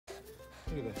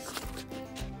Look at this.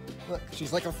 Look,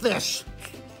 she's like a fish.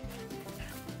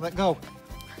 Let go.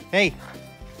 Hey.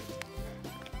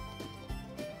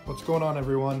 What's going on,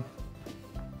 everyone?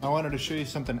 I wanted to show you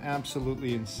something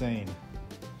absolutely insane.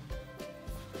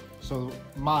 So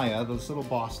Maya, this little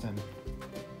Boston,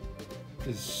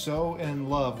 is so in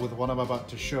love with what I'm about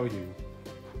to show you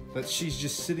that she's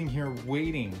just sitting here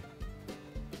waiting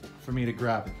for me to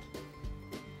grab it.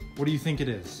 What do you think it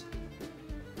is?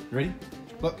 Ready?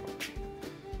 Look.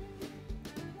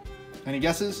 Any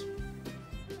guesses?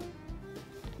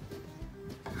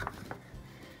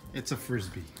 It's a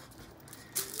Frisbee.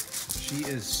 She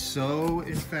is so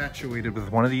infatuated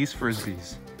with one of these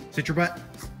Frisbees. Sit your butt.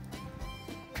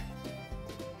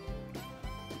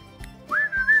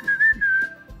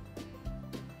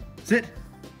 Sit.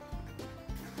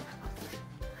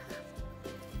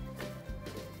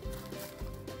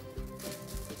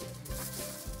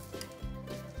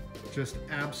 Just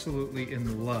absolutely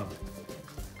in love.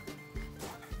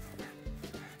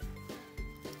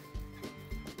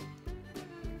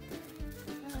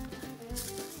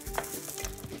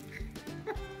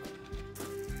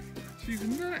 She's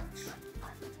nuts.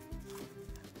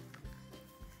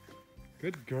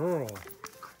 Good girl.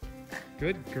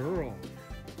 Good girl.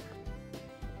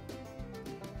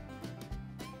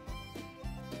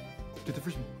 Get the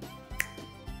frisbee.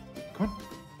 Come on.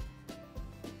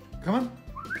 Come on.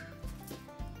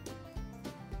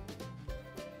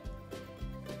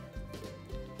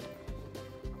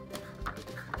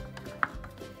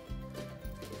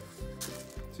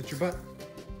 Sit your butt.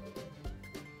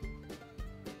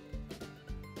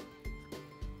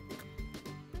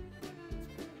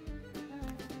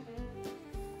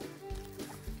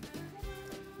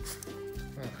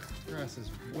 Oh, the grass is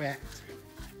wet.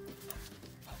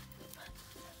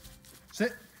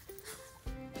 Sit.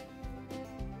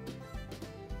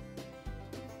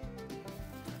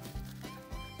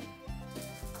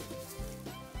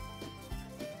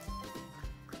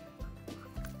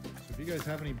 So if you guys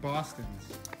have any Bostons,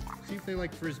 see if they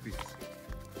like Frisbees.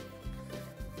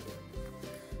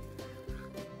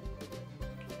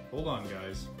 Hold on,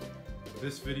 guys.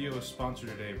 This video is sponsored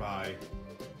today by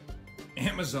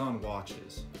Amazon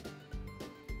watches.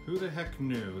 Who the heck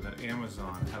knew that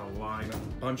Amazon had a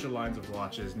bunch of lines of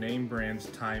watches, name brands,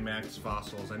 Timex,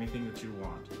 Fossils, anything that you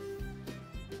want.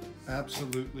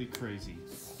 Absolutely crazy.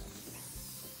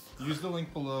 Use the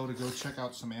link below to go check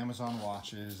out some Amazon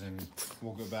watches, and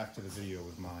we'll go back to the video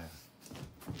with Maya.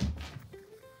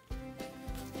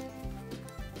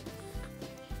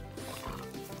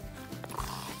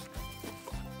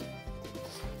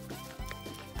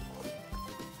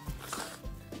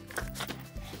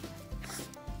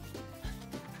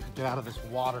 Get out of this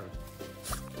water.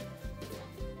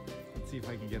 Let's see if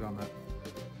I can get on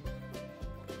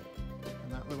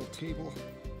that little table.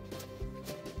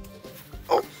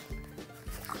 Oh!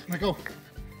 Let go.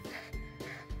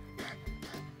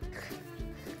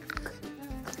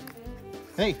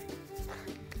 Hey!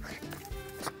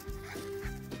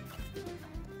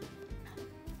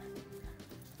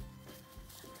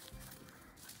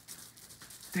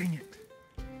 Dang it.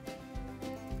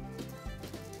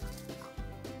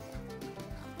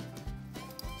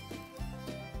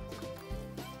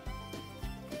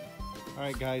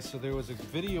 Alright guys, so there was a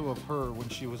video of her when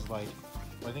she was like,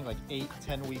 I think like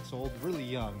 8-10 weeks old, really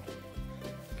young.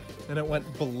 And it went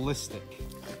ballistic.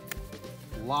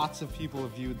 Lots of people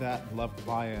have viewed that and loved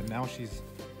Maya, and now she's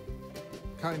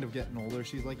kind of getting older.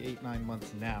 She's like 8-9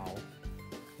 months now.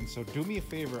 And so do me a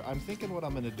favor, I'm thinking what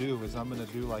I'm gonna do is I'm gonna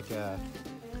do like a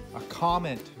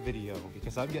comment video,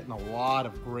 because I'm getting a lot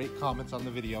of great comments on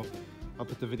the video. I'll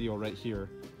put the video right here.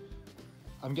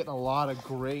 I'm getting a lot of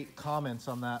great comments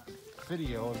on that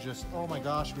video of just, oh my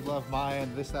gosh, we love Maya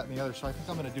and this, that, and the other. So I think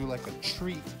I'm gonna do like a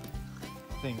treat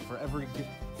thing for every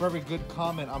good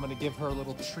comment. I'm gonna give her a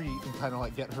little treat and kind of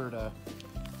like get her to,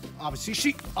 obviously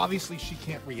she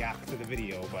can't react to the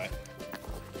video, but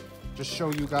just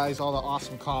show you guys all the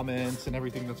awesome comments and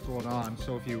everything that's going on.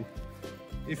 So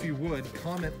if you would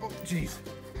comment, oh jeez,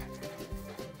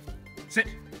 sit.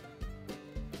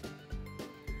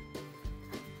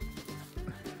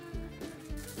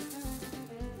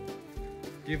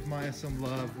 Give Maya some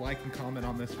love, like and comment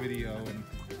on this video, and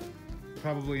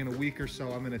probably in a week or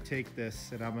so I'm going to take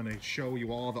this and I'm going to show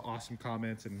you all the awesome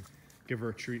comments and give her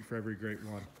a treat for every great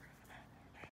one.